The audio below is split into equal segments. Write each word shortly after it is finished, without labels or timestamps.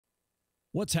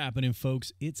What's happening,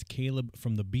 folks? It's Caleb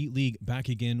from the Beat League back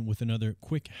again with another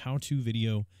quick how-to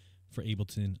video for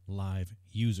Ableton Live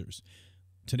users.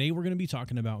 Today we're going to be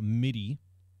talking about MIDI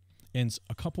and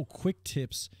a couple quick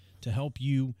tips to help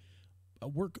you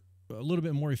work a little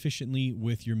bit more efficiently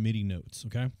with your MIDI notes,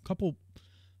 okay? A couple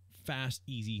fast,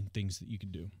 easy things that you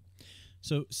can do.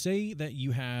 So say that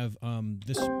you have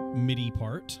this MIDI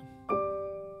part.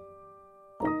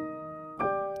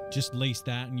 Just lace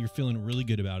that and you're feeling really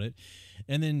good about it.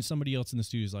 And then somebody else in the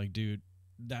studio is like, dude,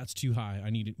 that's too high.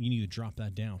 You need to drop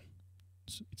that down.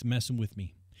 It's messing with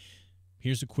me.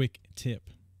 Here's a quick tip.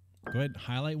 Go ahead and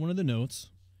highlight one of the notes,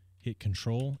 hit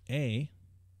Control A,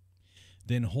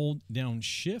 then hold down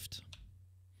Shift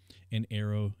and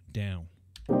arrow down.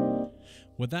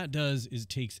 What that does is it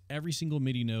takes every single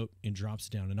MIDI note and drops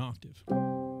it down an octave.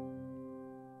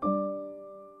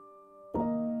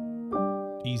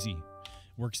 Easy.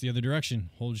 Works the other direction.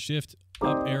 Hold Shift,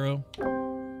 up arrow,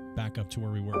 back up to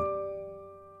where we were.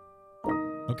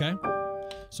 Okay?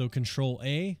 So Control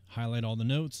A, highlight all the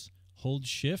notes, hold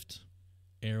Shift,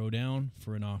 arrow down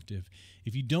for an octave.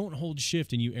 If you don't hold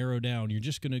Shift and you arrow down, you're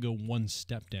just going to go one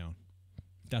step down.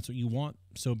 If that's what you want,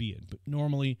 so be it. But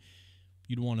normally,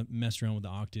 you'd want to mess around with the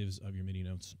octaves of your MIDI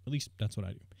notes. At least that's what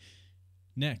I do.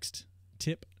 Next,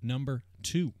 tip number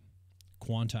 2,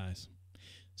 quantize.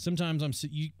 Sometimes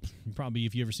you probably,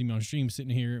 if you ever see me on stream,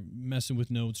 sitting here messing with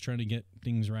notes, trying to get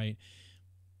things right.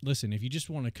 Listen, if you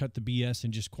just want to cut the BS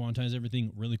and just quantize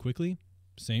everything really quickly,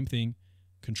 same thing.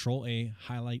 Control A,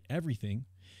 highlight everything,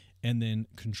 and then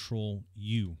Control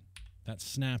U. That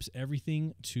snaps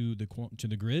everything to the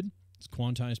grid. It's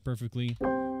quantized perfectly,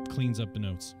 cleans up the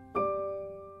notes.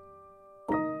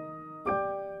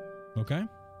 Okay?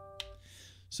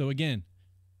 So again,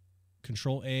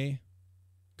 Control A,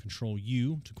 Control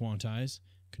U to quantize,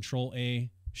 Control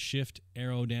A, Shift,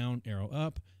 arrow down, arrow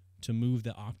up to move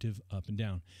the octave up and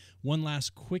down. One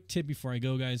last quick tip before I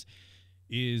go, guys,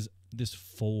 is this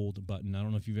fold button. I don't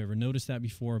know if you've ever noticed that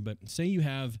before, but say you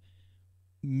have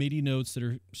MIDI notes that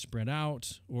are spread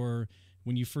out, or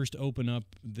when you first open up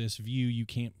this view, you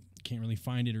can't really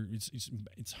find it, or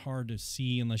it's hard to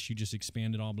see unless you just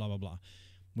expand it all, blah, blah, blah.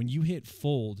 When you hit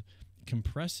fold, it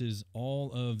compresses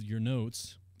all of your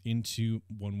notes into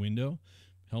one window,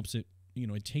 helps it,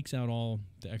 it takes out all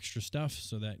the extra stuff,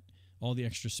 so that all the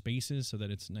extra spaces, so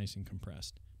that it's nice and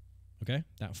compressed. Okay,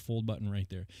 that fold button right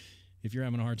there. If you're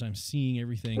having a hard time seeing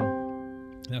everything,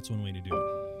 that's one way to do it.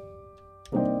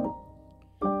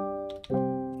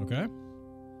 Okay.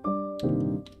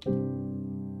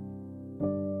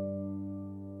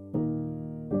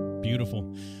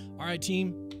 Beautiful. All right,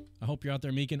 team. I hope you're out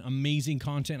there making amazing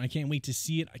content. I can't wait to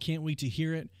see it. I can't wait to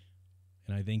hear it.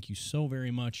 And I thank you so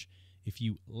very much if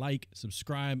you like,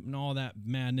 subscribe, and all that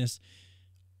madness.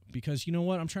 Because you know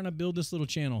what? I'm trying to build this little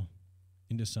channel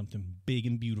into something big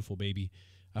and beautiful, baby.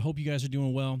 I hope you guys are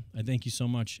doing well. I thank you so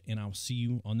much, and I'll see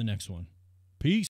you on the next one. Peace.